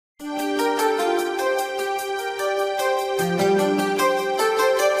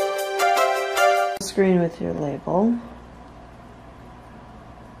screen with your label.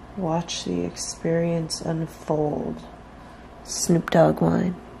 Watch the experience unfold. Snoop Dogg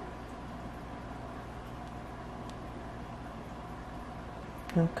line.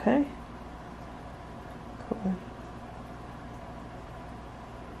 Okay. Cool.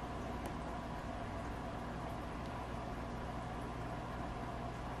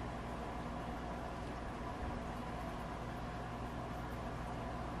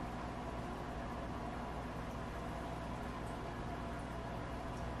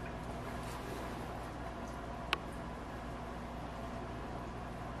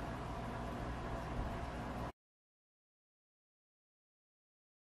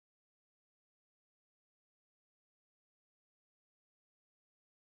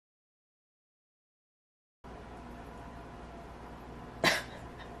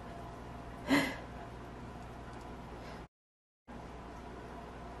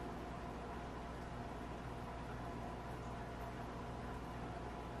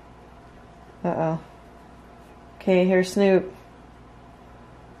 Uh-oh. Okay, here's Snoop.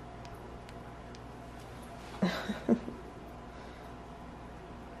 A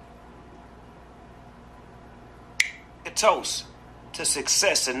toast to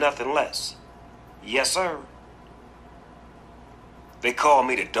success and nothing less. Yes, sir. They call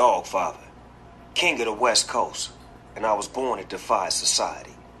me the Doggfather, king of the West Coast, and I was born to defy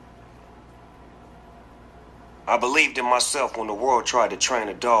society. I believed in myself when the world tried to train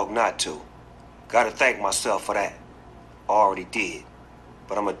a dog not to. Gotta thank myself for that. Already did,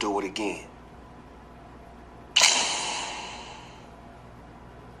 but I'ma do it again.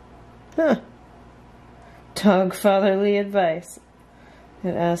 Huh. Dogfatherly advice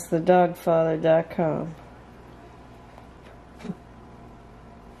at AskTheDogfather.com.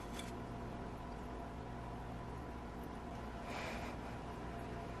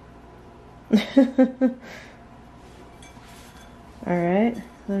 Alright,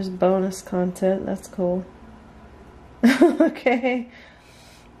 there's bonus content, that's cool. Okay.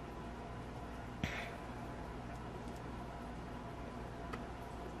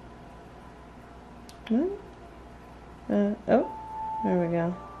 Oh, there we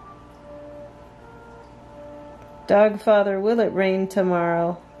go. Dogfather, will it rain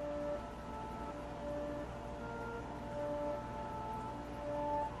tomorrow?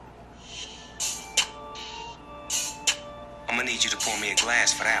 I'm gonna need you to pour me a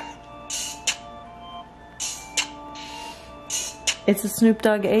glass for that one. It's a Snoop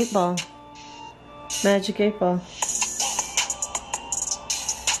Dogg 8-ball. Magic 8-ball.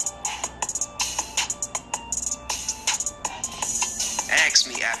 Ask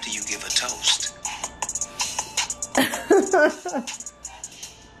me after you give a toast.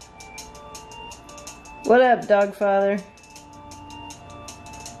 What up, Dogfather?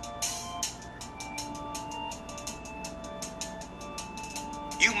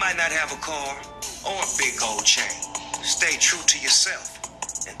 You might not have a car or a big gold chain. Stay true to yourself,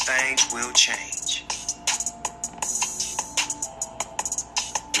 and things will change.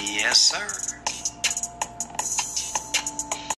 Yes, sir.